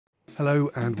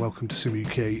Hello and welcome to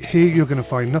𝗬𝘂𝗊𝗁. Here you're going to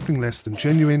find nothing less than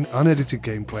genuine, unedited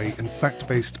gameplay and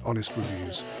fact-based, honest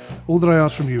reviews. All that I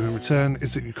ask from you in return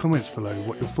is that you comment below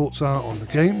what your thoughts are on the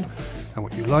game and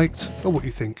what you liked or what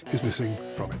you think is missing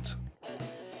from it.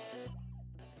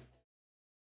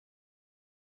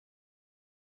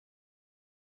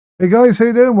 Hey guys, how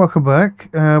you doing? Welcome back.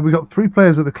 We've got 3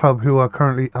 players at the club who are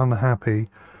currently unhappy.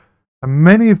 And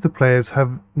many of the players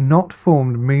have not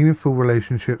formed meaningful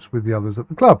relationships with the others at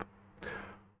the club,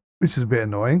 which is a bit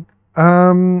annoying.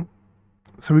 So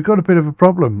we've got a bit of a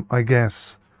problem, I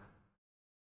guess.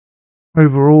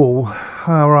 Overall,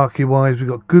 hierarchy-wise, we've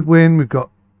got Goodwin, we've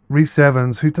got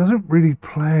𝗬𝘂𝗬𝗀𝗯𝗀, who doesn't really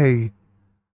play,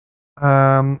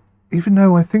 even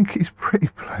though I think he's pretty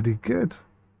bloody good.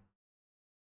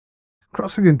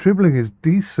 Crossing and dribbling is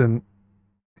decent.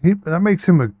 That makes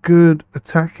him a good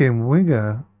attacking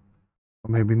winger. Or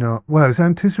maybe not. Well, his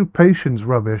anticipation's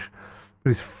rubbish,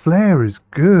 but his flair is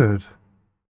good.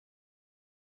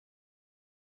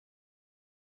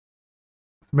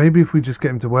 Maybe if we just get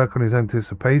him to work on his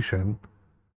anticipation,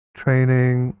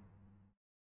 training,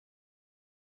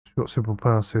 short simple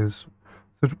passes.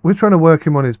 So we're trying to work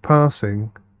him on his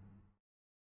passing.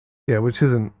 Yeah, which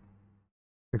isn't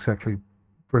exactly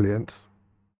brilliant.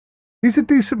 He's a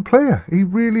decent player. He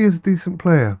really is a decent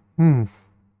player.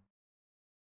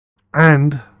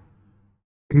 And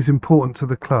he's important to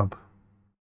the club.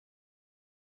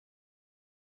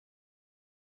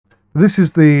 This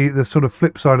is the sort of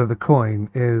flip side of the coin,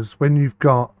 is when you've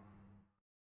got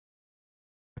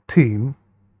a team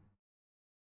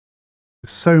with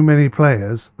so many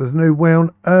players, there's no way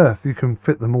on earth you can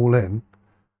fit them all in.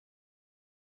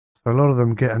 So a lot of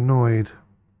them get annoyed.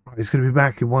 Right, he's going to be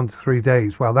back in 1 to 3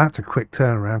 days. Well, that's a quick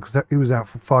turnaround because he was out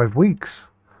for 5 weeks.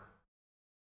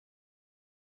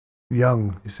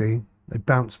 Young, you see. They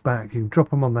bounce back. You can drop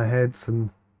them on their heads and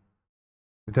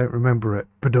they don't remember it.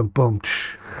 Ba-dum-bum.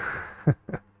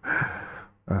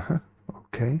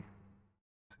 Okay.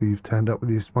 So you've turned up with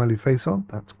your smiley face on.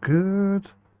 That's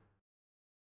good.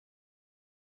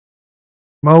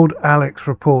 𝗦𝘁𝗲𝗬𝗁𝗂𝗂𝗁𝗲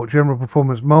report. General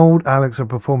performance. 𝗦𝘁𝗂𝗬𝗁𝗂𝗁𝗂𝗁𝗂𝗁𝗂 are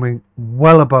performing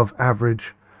well above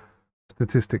average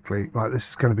statistically. Right, this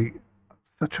is going to be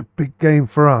such a big game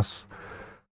for us.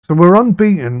 So we're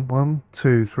unbeaten. 1,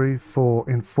 2, 3, 4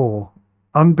 in 4.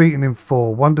 Unbeaten in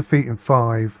 4. 1 defeat in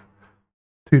 5.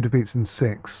 2 defeats in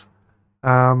 6.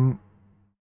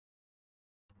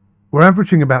 We're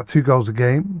averaging about 2 goals a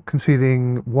game,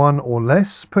 conceding 1 or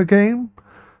less per game,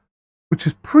 which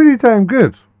is pretty damn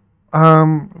good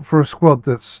for a squad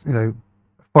that's, you know,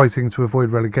 fighting to avoid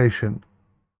relegation.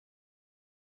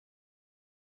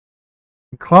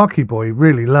 𝗥𝗲𝗃𝗶𝗲𝗁𝗂𝗁𝗍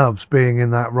really loves being in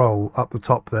that role up the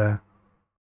top there.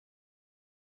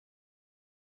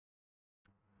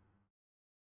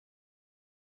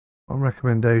 On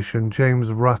recommendation,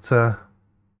 𝗦𝘁𝗲𝗃𝗁𝗬𝗁𝗂𝗁𝗍.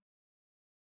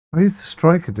 Oh, he's the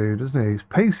striker dude, isn't he? His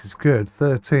pace is good,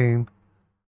 13.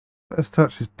 First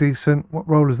touch is decent. What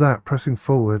role is that? Pressing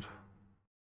forward.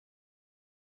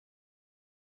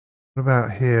 What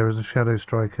about here as a shadow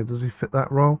striker? Does he fit that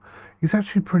role? He's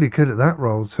actually pretty good at that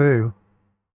role too.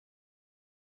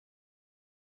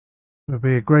 It would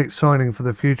be a great signing for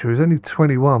the future. He's only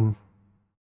 21.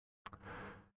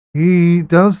 He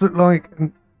does look like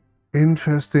an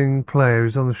interesting player.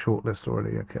 He's on the shortlist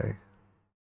already. Okay.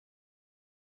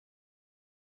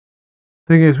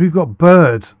 Thing is, we've got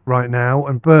Bird right now,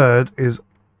 and Bird is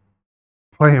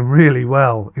playing really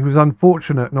well. He was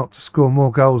unfortunate not to score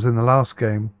more goals in the last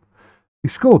game. He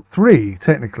scored 3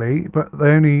 technically, but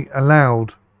they only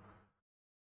allowed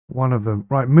 1 of them.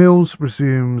 Right, Mills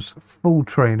resumes full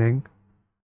training.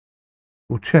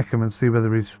 We'll check him and see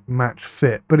whether he's match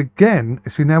fit. But again,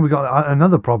 see, now we've got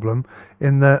another problem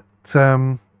in that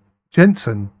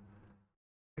Jensen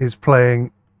is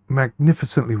playing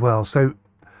magnificently well. So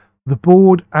the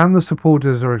board and the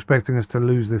supporters are expecting us to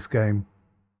lose this game.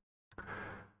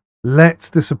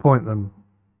 Let's disappoint them.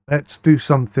 Let's do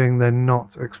something they're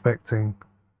not expecting.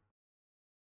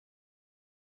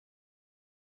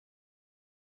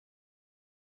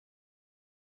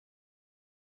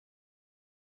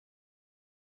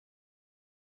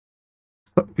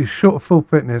 He's short of full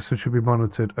fitness and should be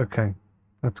monitored. Okay,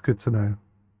 that's good to know.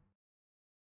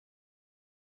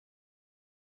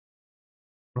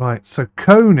 Right, so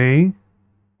𝗂𝗁𝗁𝗁𝗂𝗁𝗁.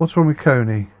 What's wrong with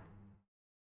𝗂𝗁𝗁𝗁𝗁𝗁?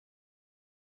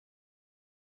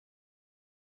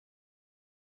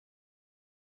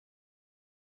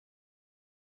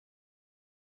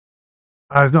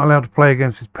 He's not allowed to play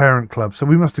against his parent club, so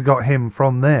we must have got him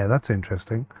from there. That's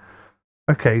interesting.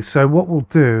 Okay, so what we'll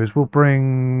do is we'll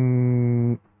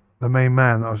bring the main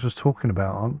man that I was just talking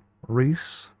about on,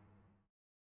 Reese.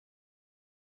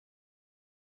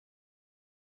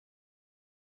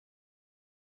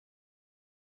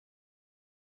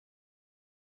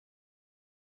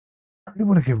 I really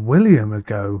want to give William a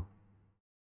go.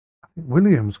 I think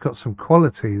William's got some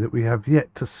quality that we have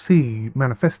yet to see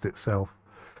manifest itself.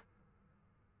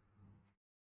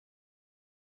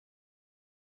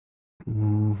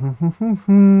 Where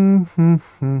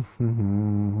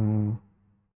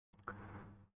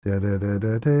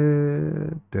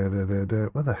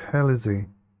the hell is he?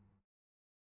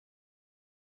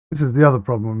 This is the other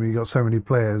problem when you got so many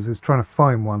players, is trying to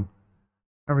find one.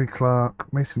 Harry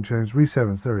Clark, Mason Jones, Reece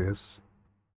Evans, there he is.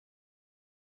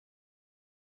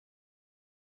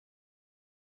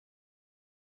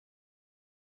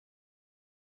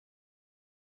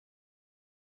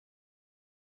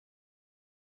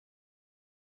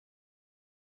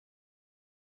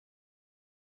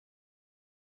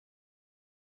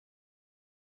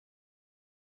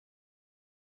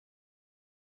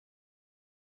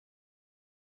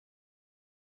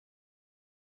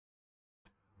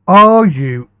 Are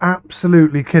you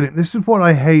absolutely kidding? This is what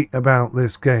I hate about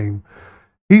this game.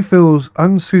 He feels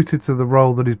unsuited to the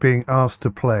role that he's being asked to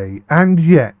play, and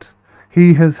yet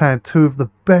he has had two of the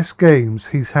best games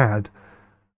he's had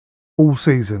all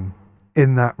season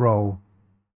in that role.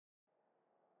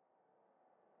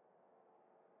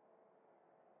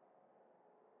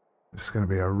 It's going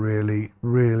to be a really,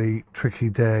 really tricky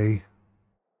day.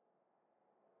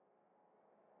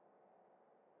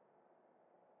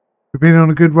 We've been on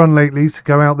a good run lately, so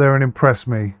go out there and impress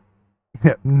me.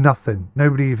 Yep, nothing.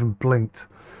 Nobody even blinked.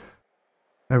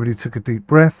 Nobody took a deep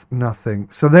breath. Nothing.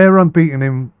 So they're unbeaten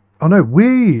in... Oh no,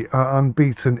 we are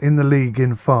unbeaten in the league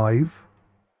in 5.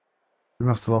 We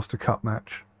must have lost a cup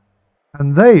match.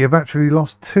 And they have actually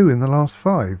lost 2 in the last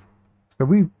 5. So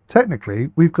we've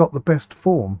got the best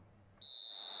form.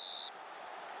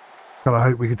 God, I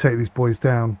hope we can take these boys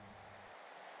down.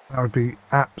 That would be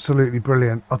absolutely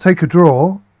brilliant. I'll take a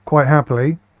draw quite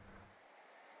happily.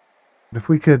 If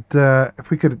we could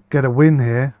get a win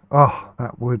here, oh,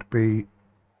 that would be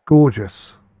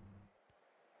gorgeous.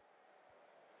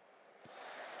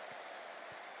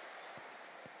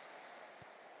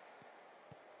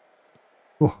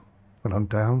 Oh, well done,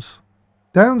 Downs.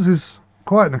 Downs is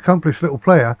quite an accomplished little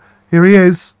player. Here he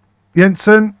is,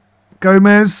 Jensen,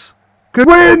 Gomez. Good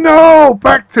win! Oh,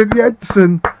 back to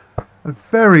Jensen. And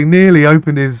very nearly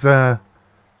opened his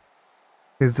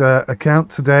account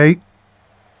today.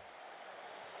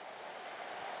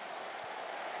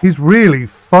 He's really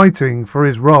fighting for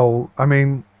his role. I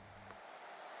mean,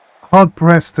 hard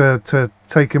pressed to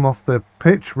take him off the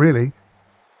pitch, really.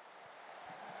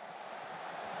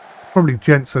 Probably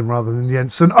Jensen rather than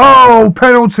Jensen. Oh,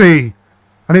 penalty!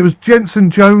 And it was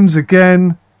Jensen Jones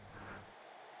again.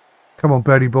 Come on,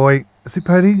 birdie boy. Is it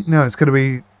birdie? No, it's going to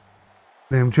be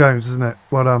Liam Jones, isn't it?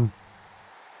 Well done.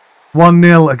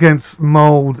 1-0 against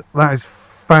Mould. That is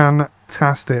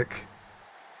fantastic.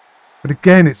 But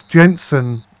again, it's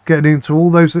Jensen getting into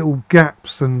all those little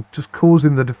gaps and just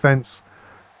causing the defence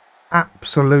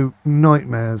absolute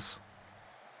nightmares.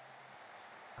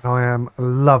 And I am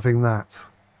loving that.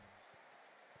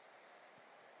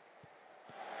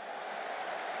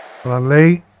 Well done,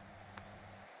 Lee.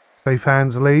 Safe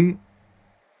hands, Lee.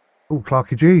 Oh,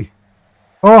 𝗥𝗃𝗁𝗁.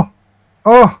 Oh!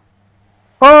 Oh!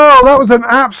 Oh, that was an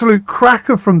absolute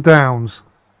cracker from Downs.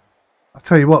 I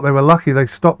tell you what, they were lucky they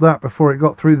stopped that before it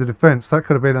got through the defence. That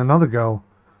could have been another goal.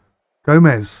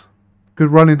 Gomez.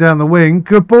 Good running down the wing.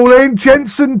 Good ball in.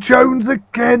 Jensen Jones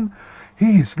again.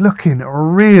 He is looking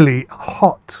really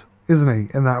hot, isn't he,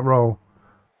 in that role?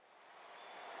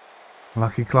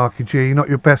 𝗥𝗃𝗁𝗁𝗁. Not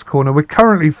your best corner. We're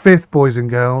currently 5th, boys and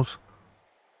girls.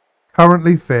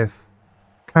 Currently 5th.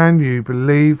 Can you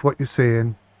believe what you're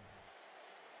seeing?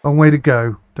 Long way to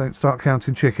go. Don't start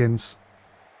counting chickens.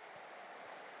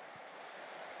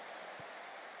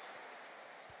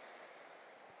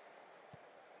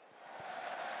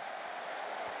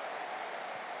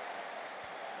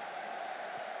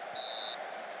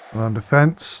 Well, on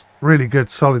defence. Really good,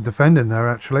 solid defending there,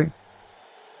 actually.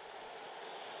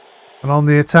 And on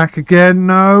the attack again.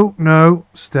 No, no.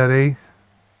 Steady.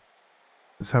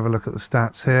 Let's have a look at the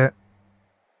stats here.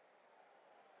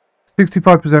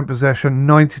 65% possession,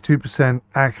 92%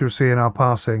 accuracy in our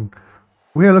passing.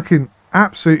 We are looking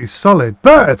absolutely solid.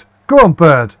 Bird! Go on,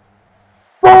 Bird!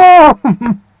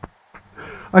 Boom!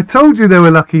 I told you they were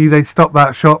lucky they stopped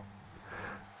that shot.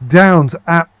 Downs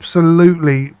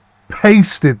absolutely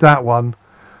pasted that one.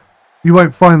 You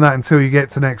won't find that until you get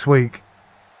to next week.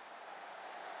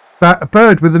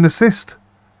 Bird with an assist.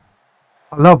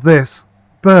 I love this.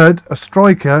 Bird, a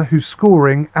striker who's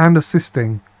scoring and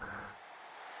assisting.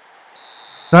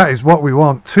 That is what we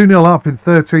want. 2-0 up in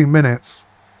 13 minutes.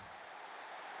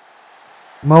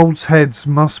 Mould's heads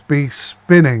must be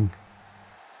spinning.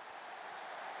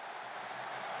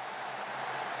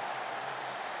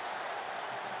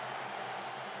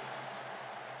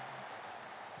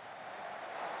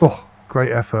 Oh,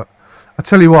 great effort. I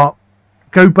tell you what,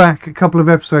 go back a couple of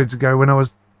episodes ago when I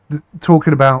was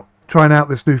talking about trying out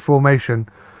this new formation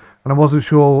and I wasn't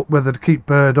sure whether to keep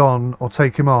Bird on or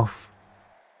take him off.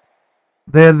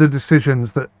 They're the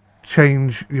decisions that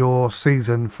change your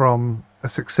season from a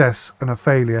success and a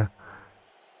failure.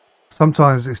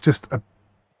 Sometimes it's just a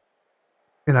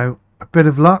bit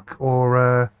of luck or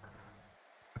a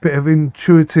bit of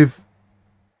intuitive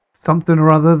something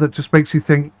or other that just makes you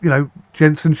think,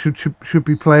 Jensen should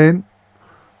be playing.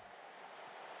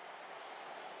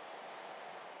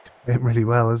 Playing really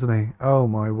well, isn't he? Oh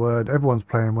my word, everyone's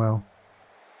playing well.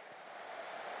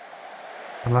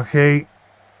 Unlucky.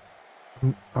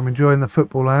 I'm enjoying the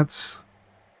football, lads.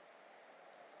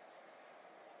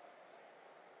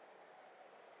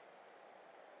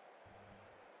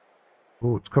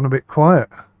 Oh, it's gone a bit quiet.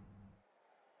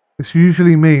 This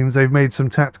usually means they've made some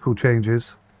tactical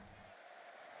changes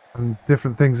and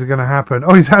different things are going to happen.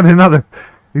 Oh, he's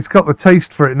got the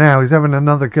taste for it now. He's having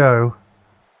another go.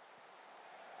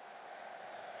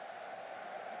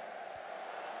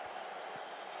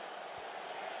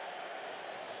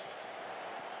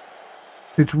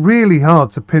 It's really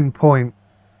hard to pinpoint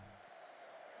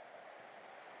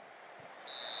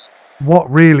what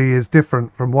really is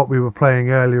different from what we were playing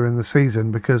earlier in the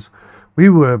season, because we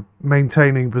were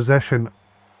maintaining possession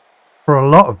for a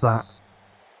lot of that.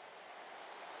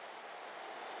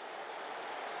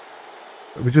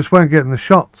 But we just weren't getting the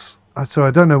shots. So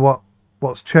I don't know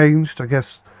what's changed. I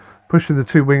guess pushing the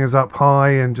two wingers up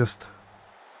high and just...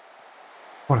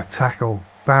 What a tackle.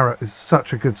 Barrett is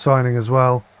such a good signing as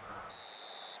well.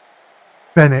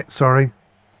 Bennett, sorry.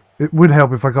 It would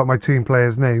help if I got my team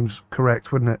players' names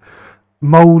correct, wouldn't it?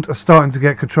 Mould are starting to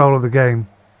get control of the game.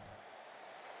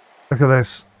 Look at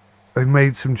this. They've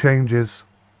made some changes.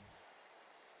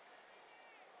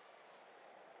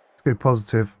 Let's go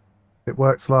positive. It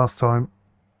worked last time.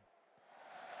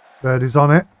 Bird is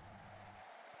on it.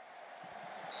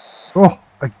 Oh,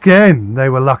 again, they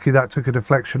were lucky that took a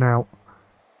deflection out.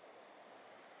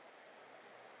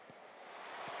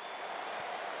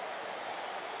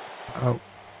 Oh.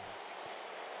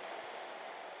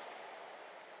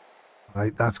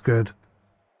 Right, that's good.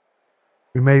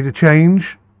 We made a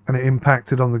change and it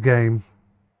impacted on the game.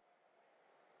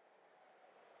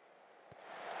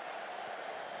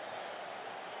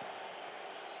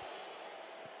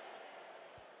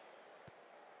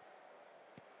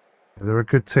 They're a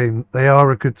good team. They are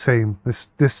a good team.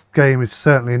 This game is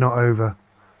certainly not over.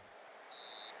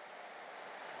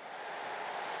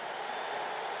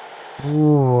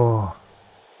 Oh.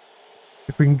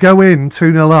 If we can go in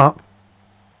 2-0 up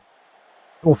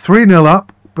or 3-0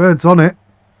 up, Bird's on it.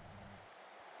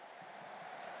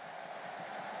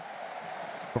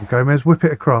 Come on, Gomez, whip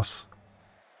it across.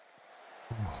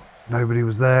 Oh, nobody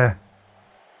was there.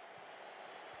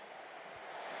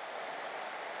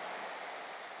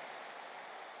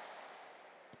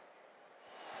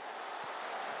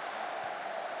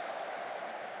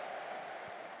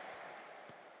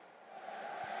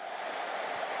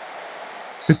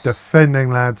 Good defending,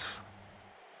 lads.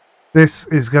 This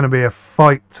is going to be a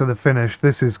fight to the finish.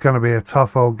 This is going to be a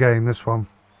tough old game, this one.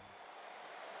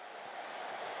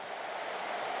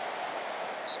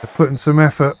 They're putting some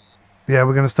effort. Yeah,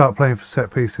 we're going to start playing for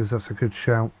set pieces. That's a good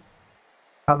shout.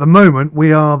 At the moment,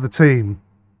 we are the team.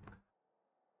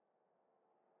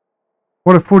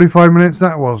 What a 45 minutes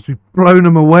that was. You've blown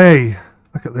them away.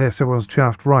 Look at this. Everyone's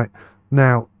chuffed. Right.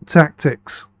 Now,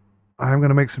 tactics. I am going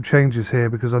to make some changes here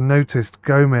because I noticed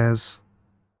Gomez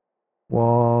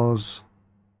was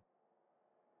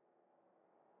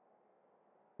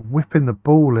whipping the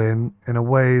ball in a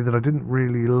way that I didn't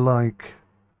really like.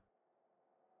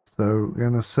 So we're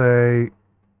going to say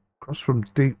cross from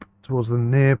deep towards the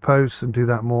near post and do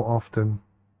that more often.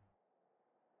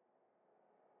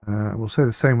 We'll say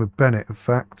the same with Bennett, in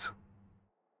fact.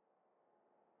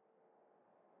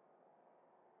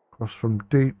 Cross from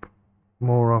deep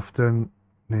more often,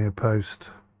 near post.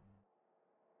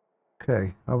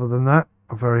 Okay, other than that,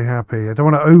 I'm very happy. I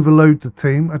don't want to overload the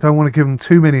team. I don't want to give them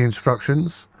too many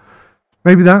instructions.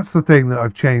 Maybe that's the thing that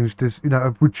I've changed is,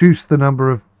 I've reduced the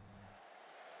number of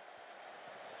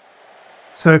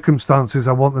circumstances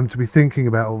I want them to be thinking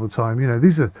about all the time.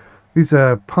 These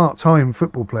are part-time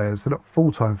football players. They're not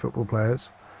full-time football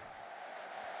players.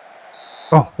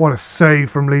 Oh, what a save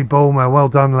from 𝗬𝗂𝗁𝗲. Well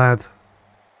done, lad.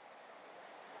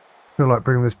 I feel like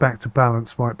bringing this back to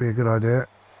balance might be a good idea,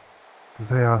 because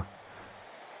they are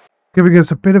giving us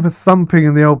a bit of a thumping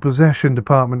in the old possession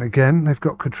department again. They've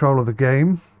got control of the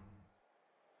game.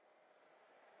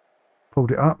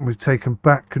 Pulled it up and we've taken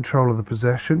back control of the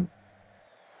possession.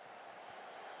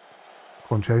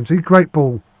 Come on, Jamesy. Great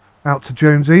ball. Out to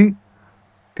Jonesy.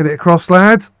 Get it across,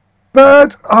 lad.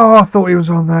 Bird! Oh, I thought he was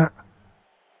on that.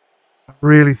 I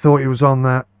really thought he was on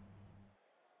that.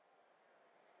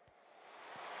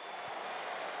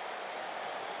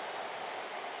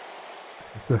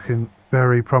 This is looking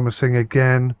very promising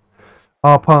again.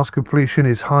 Our pass completion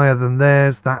is higher than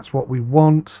theirs. That's what we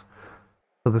want.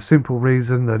 For the simple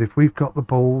reason that if we've got the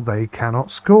ball, they cannot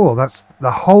score. That's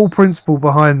the whole principle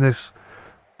behind this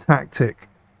tactic.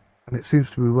 And it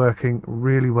seems to be working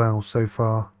really well so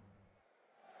far.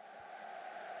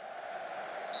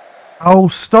 Oh,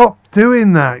 stop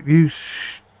doing that, you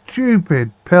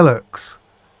stupid pillocks.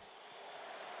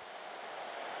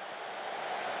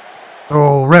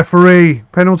 Oh, referee.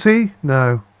 Penalty?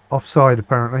 No. Offside,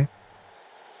 apparently.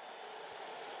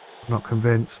 I'm not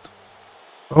convinced.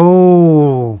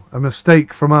 Oh, a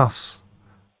mistake from us.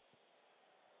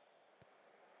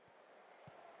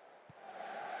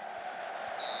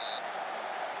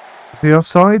 Is he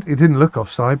offside? He didn't look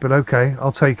offside, but okay,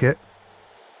 I'll take it.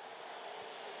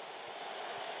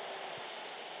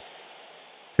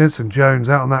 Jensen Jones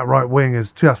out on that right wing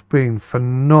has just been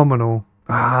phenomenal.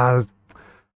 I was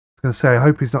going to say, I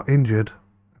hope he's not injured.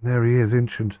 There he is,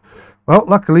 injured. Well,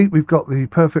 luckily, we've got the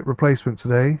perfect replacement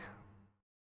today.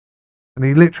 And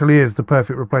he literally is the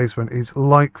perfect replacement. He's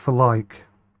like for like.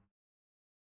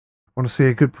 I want to see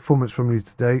a good performance from you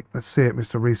today. Let's see it,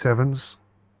 Mr. Rhys Evans.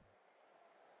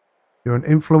 You're an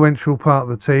influential part of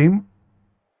the team.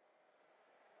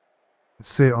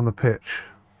 Let's see it on the pitch.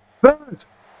 Bird!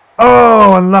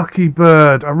 Oh, unlucky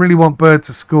Bird. I really want Bird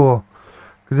to score.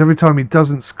 Because every time he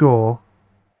doesn't score,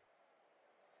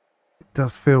 it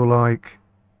does feel like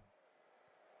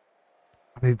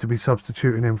I need to be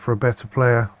substituting him for a better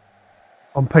player.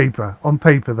 On paper,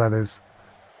 that is.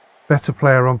 Better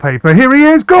player on paper. Here he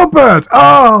is, go on, Bird!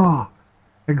 Oh!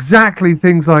 Exactly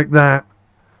things like that.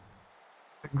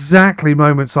 Exactly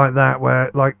moments like that where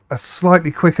like a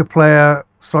slightly quicker player,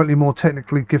 slightly more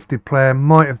technically gifted player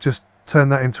might have just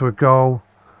turned that into a goal.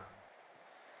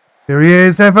 Here he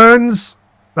is, Evans!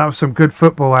 That was some good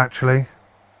football, actually.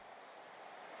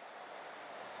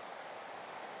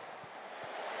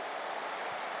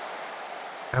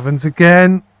 Evans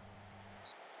again.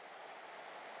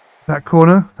 That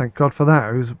corner, thank God for that.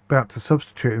 I was about to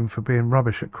substitute him for being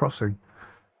rubbish at crossing.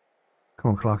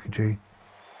 Come on, 𝗥𝗲𝗃𝗁𝗁.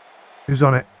 Who's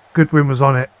on it? Goodwin was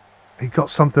on it. He got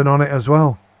something on it as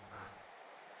well.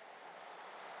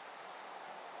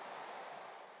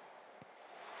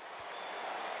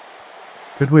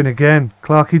 Goodwin again.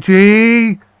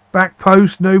 𝗥𝗲𝗃𝗁𝗁. Back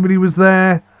post, nobody was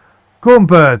there. Go on,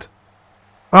 Bird.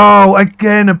 Oh,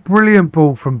 again, a brilliant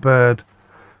ball from Bird.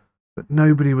 But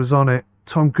nobody was on it.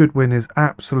 Tom Goodwin is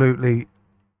absolutely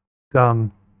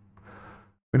done.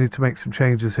 We need to make some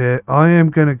changes here. I am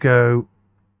going to go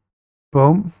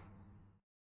boom,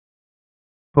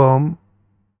 boom,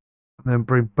 and then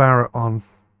bring Barrett on.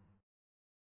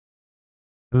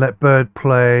 Let Bird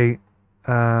play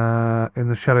in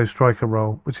the shadow striker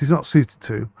role, which he's not suited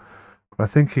to, but I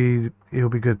think he'll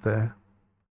be good there.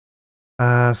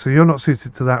 So you're not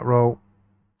suited to that role,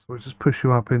 so we'll just push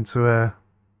you up into a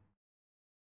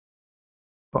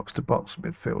box-to-box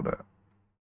midfielder.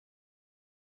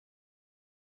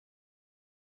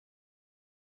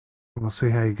 We'll see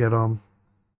how you get on.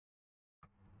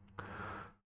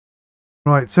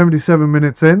 Right, 77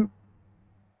 minutes in.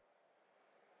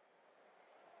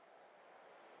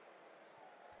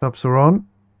 Subs are on.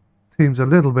 Team's a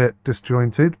little bit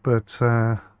disjointed, but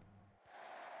not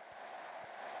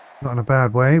in a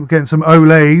bad way. We're getting some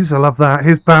olays. I love that.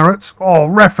 Here's Barrett. Oh,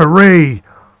 referee!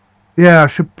 Yeah, I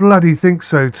should bloody think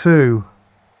so too.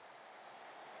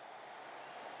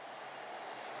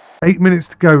 8 minutes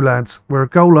to go, lads. We're a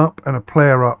goal up and a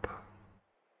player up.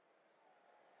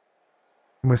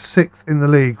 And we're 6th in the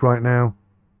league right now.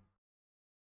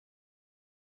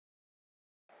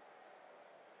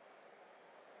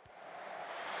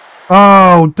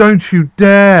 Oh, don't you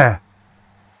dare!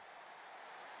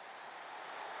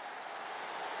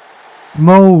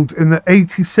 Mould in the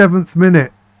 87th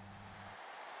minute.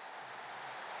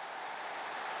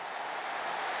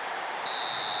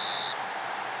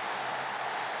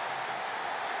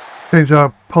 Change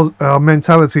our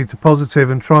mentality to positive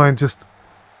and try and just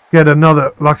get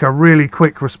another, like a really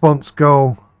quick response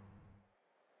goal.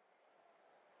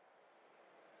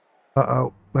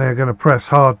 Uh-oh, they are going to press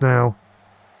hard now.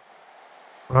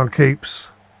 On keeps.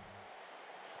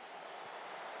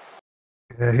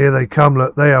 Yeah, here they come.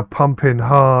 Look, they are pumping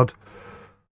hard.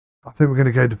 I think we're going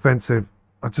to go defensive.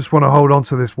 I just want to hold on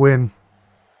to this win,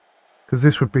 because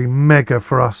this would be mega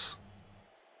for us.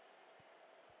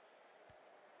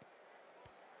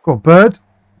 Go on, Bird.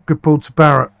 Good ball to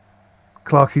Barrett.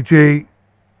 𝗥𝗲𝗃𝗁𝗂.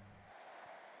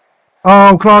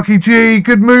 Oh, 𝗥𝗲𝗃𝗁𝗂,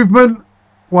 good movement.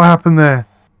 What happened there?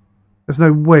 There's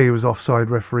no way he was offside,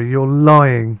 referee. You're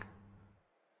lying.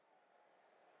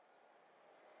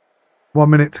 1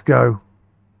 minute to go.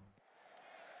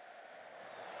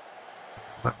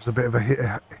 That was a bit of a hit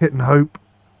and hope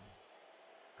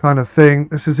kind of thing.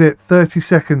 This is it. 30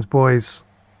 seconds, boys.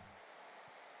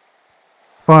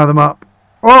 Fire them up.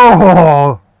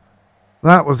 Oh!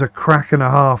 That was a crack and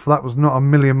a half. That was not a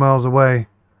million miles away.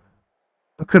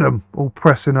 Look at them all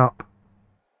pressing up.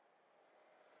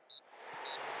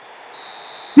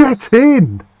 Get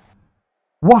in!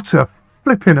 What a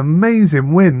flipping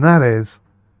amazing win that is.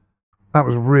 That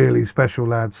was really special,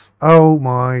 lads. Oh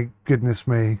my goodness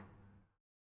me.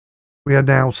 We are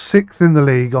now 6th in the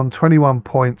league on 21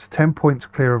 points, 10 points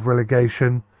clear of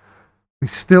relegation. We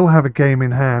still have a game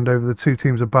in hand over the two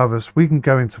teams above us. We can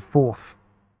go into 4th.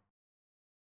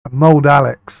 And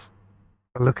𝗦𝘂𝗶𝗯𝗃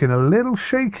are looking a little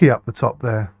shaky up the top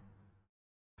there.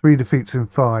 3 defeats in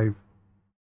 5.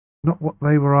 Not what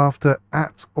they were after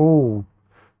at all.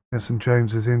 Yes, and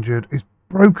Jones is injured. He's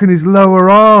broken his lower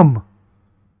arm.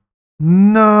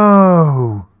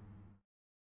 No.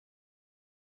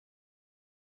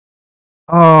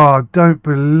 Oh, I don't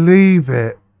believe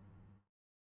it.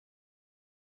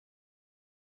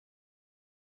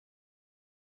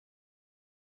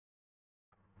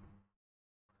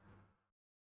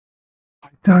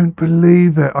 Don't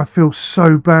believe it. I feel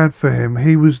so bad for him.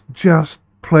 He was just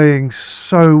playing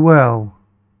so well.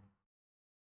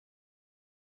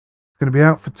 Going to be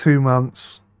out for 2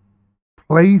 months.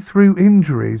 Play through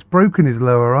injuries. Broken his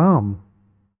lower arm.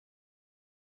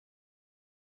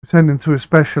 Send him to a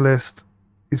specialist.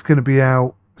 He's going to be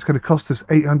out. It's going to cost us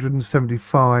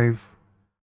 875.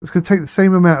 It's going to take the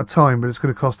same amount of time, but it's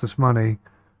going to cost us money.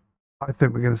 I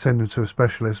think we're going to send him to a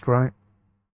specialist, right?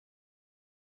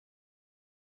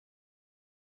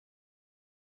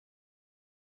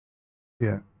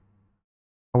 Yeah.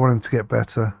 I want him to get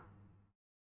better.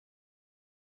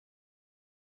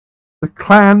 The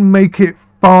Clan make it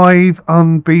 5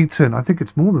 unbeaten. I think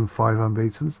it's more than 5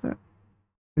 unbeaten, isn't it?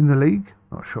 In the league?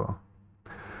 Not sure.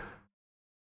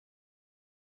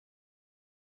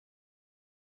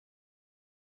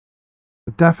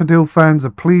 The Daffodil fans are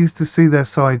pleased to see their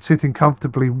side sitting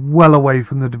comfortably well away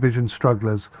from the division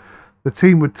strugglers. The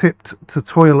team were tipped to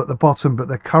toil at the bottom, but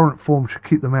their current form should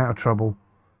keep them out of trouble.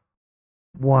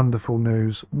 Wonderful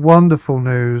news. Wonderful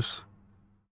news.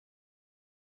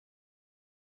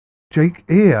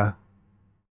 𝗥𝗲𝗃𝗁𝗂.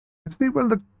 Isn't he one of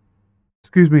the...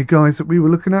 Excuse me, guys, that we were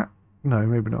looking at? No,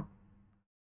 maybe not.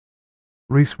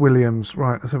 Rhys Williams.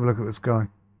 Right, let's have a look at this guy.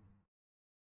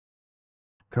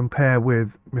 Compare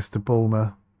with Mr.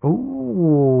 Bulmer.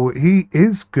 Oh, he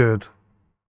is good.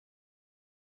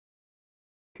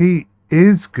 He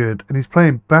is good. And he's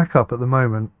playing backup at the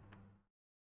moment.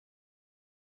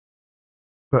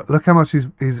 But look how much he's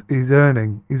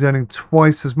earning. He's earning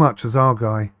twice as much as our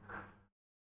guy.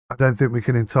 I don't think we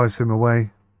can entice him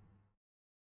away.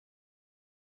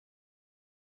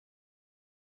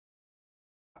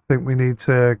 I think we need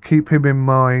to keep him in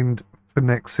mind for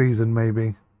next season,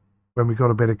 maybe, when we've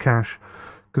got a bit of cash,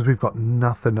 because we've got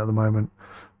nothing at the moment.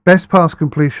 Best pass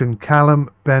completion, Callum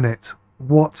Bennett.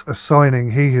 What a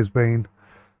signing he has been.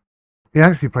 He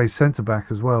actually plays centre-back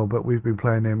as well, but we've been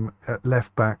playing him at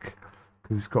left-back.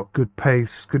 He's got good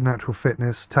pace, good natural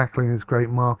fitness, tackling is great,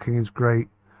 marking is great.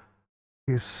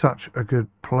 He's such a good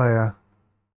player.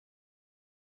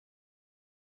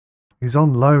 He's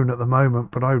on loan at the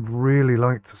moment, but I'd really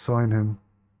like to sign him.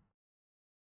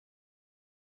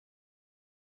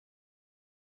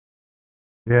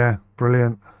 Yeah,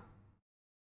 brilliant.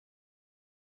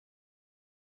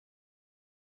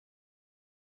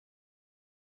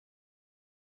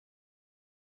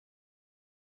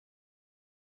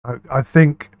 I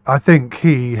think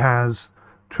he has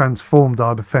transformed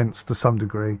our defence to some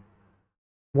degree.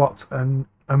 What an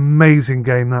amazing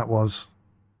game that was.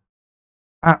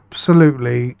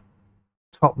 Absolutely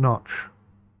top notch.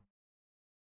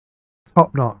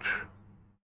 Top notch.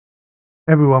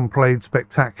 Everyone played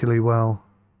spectacularly well.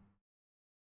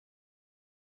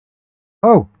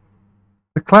 Oh,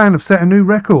 the Clan have set a new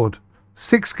record.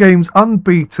 6 games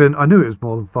unbeaten. I knew it was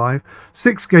more than 5.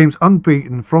 6 games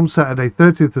unbeaten from Saturday,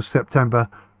 30th of September.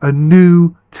 A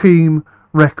new team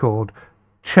record.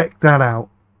 Check that out.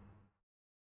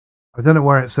 I don't know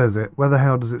where it says it. Where the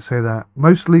hell does it say that?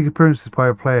 Most league appearances by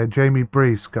a player,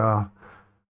 𝗦𝘂𝗃𝗁𝗂𝗁𝗂.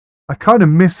 I kind of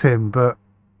miss him, but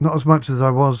not as much as I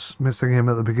was missing him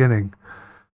at the beginning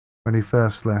when he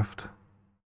first left.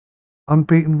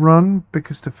 Unbeaten run,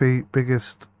 biggest defeat,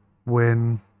 biggest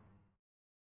win.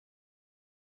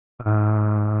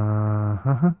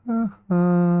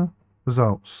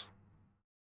 Results.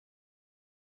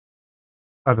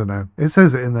 I don't know. It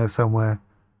says it in there somewhere.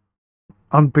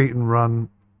 Unbeaten run,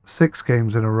 6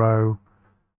 games in a row.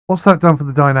 What's that done for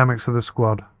the dynamics of the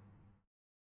squad?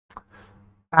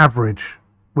 Average.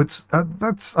 Which I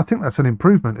think that's an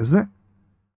improvement, isn't it?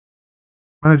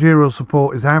 Managerial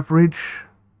support is average.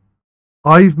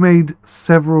 I've made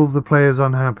several of the players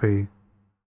unhappy.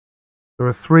 There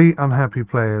are 3 unhappy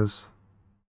players.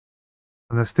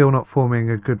 And they're still not forming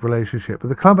a good relationship. But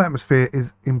the club atmosphere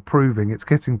is improving. It's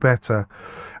getting better.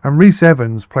 And Rhys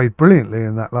Evans played brilliantly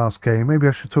in that last game. Maybe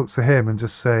I should talk to him and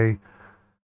just say,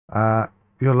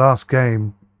 your last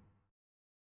game.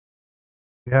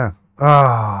 Yeah.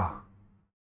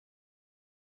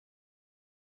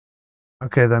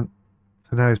 Okay then.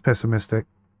 So now he's pessimistic.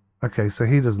 Okay, so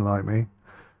he doesn't like me.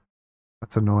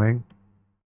 That's annoying.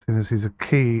 As soon as he's a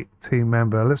key team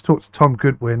member. Let's talk to Tom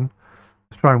Goodwin.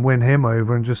 Let's try and win him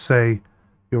over and just say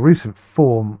your recent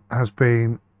form has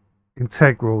been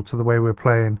integral to the way we're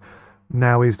playing.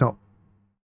 Now he's not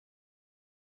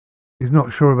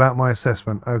sure about my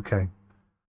assessment. Okay.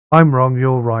 I'm wrong,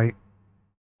 you're right.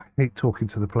 I hate talking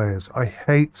to the players. I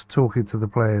hate talking to the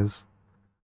players.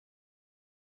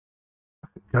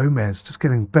 Gomez just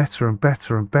getting better and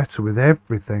better and better with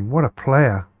everything. What a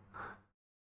player.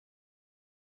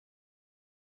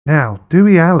 Now,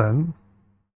 𝗬𝗂𝗬𝗁.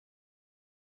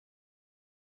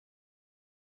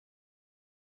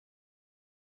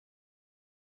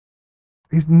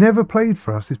 He's never played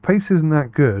for us. His pace isn't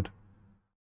that good.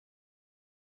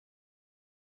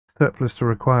 Surplus to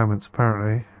requirements,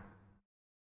 apparently.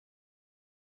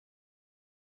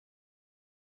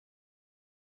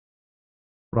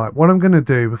 Right, what I'm going to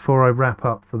do before I wrap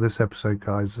up for this episode,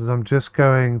 guys, is I'm just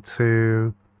going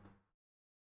to...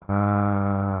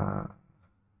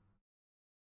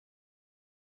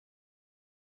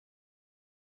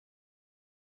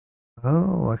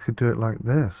 Oh, I could do it like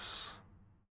this.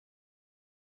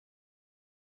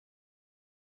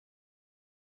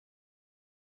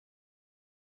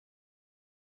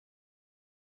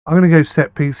 I'm going to go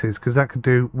set pieces because that could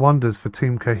do wonders for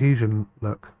team cohesion.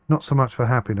 Look, not so much for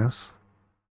happiness.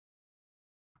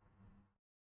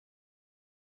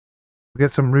 We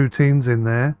get some routines in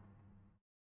there.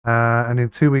 And in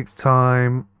 2 weeks'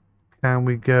 time, can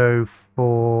we go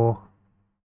for...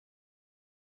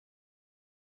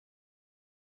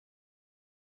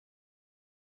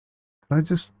 Can I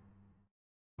just...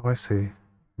 Oh, I see.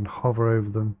 And hover over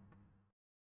them.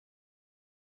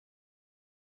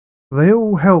 They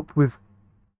all help with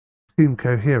team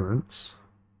coherence.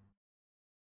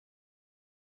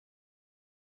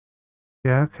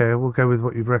 Yeah, okay, we'll go with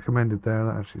what you've recommended there.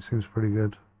 That actually seems pretty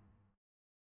good.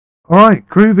 Alright,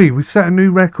 groovy. We set a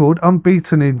new record.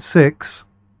 Unbeaten in 6.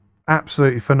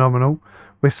 Absolutely phenomenal.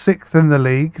 We're 6th in the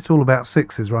league. It's all about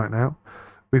 6s right now.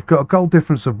 We've got a goal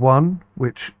difference of 1,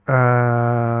 which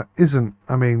isn't,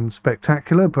 I mean,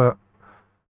 spectacular, but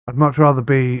I'd much rather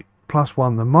be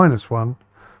 +1 than -1.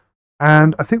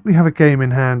 And I think we have a game in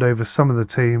hand over some of the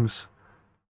teams,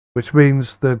 which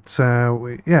means that,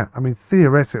 yeah, I mean,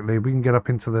 theoretically, we can get up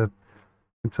into the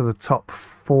top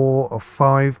 4 or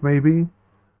 5, maybe,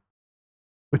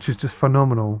 which is just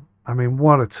phenomenal. I mean,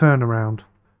 what a turnaround.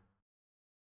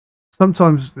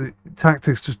 Sometimes the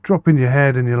tactics just drop in your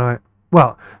head and you're like,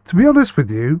 well, to be honest with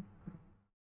you,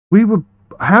 we were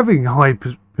having high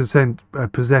possession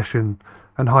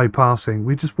and high passing.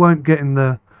 We just weren't getting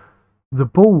the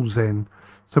balls in.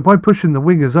 So by pushing the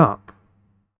wingers up,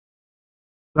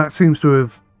 that seems to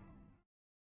have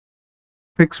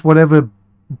fixed whatever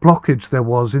blockage there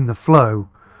was in the flow.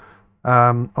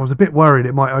 I was a bit worried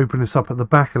it might open us up at the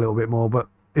back a little bit more, but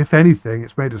if anything,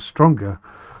 it's made us stronger.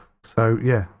 So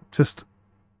yeah, just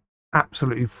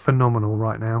absolutely phenomenal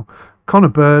right now.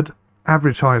 𝗂𝗏,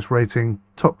 average highest rating,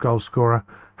 top goal scorer.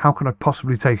 How can I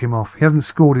possibly take him off? He hasn't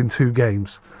scored in 2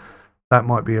 games. That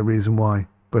might be a reason why.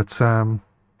 But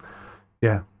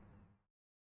yeah,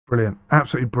 brilliant,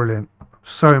 absolutely brilliant.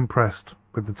 So impressed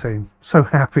with the team, so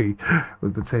happy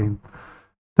with the team.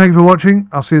 Thank you for watching.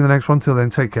 I'll see you in the next one. Till then,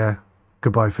 take care.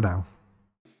 Goodbye for now.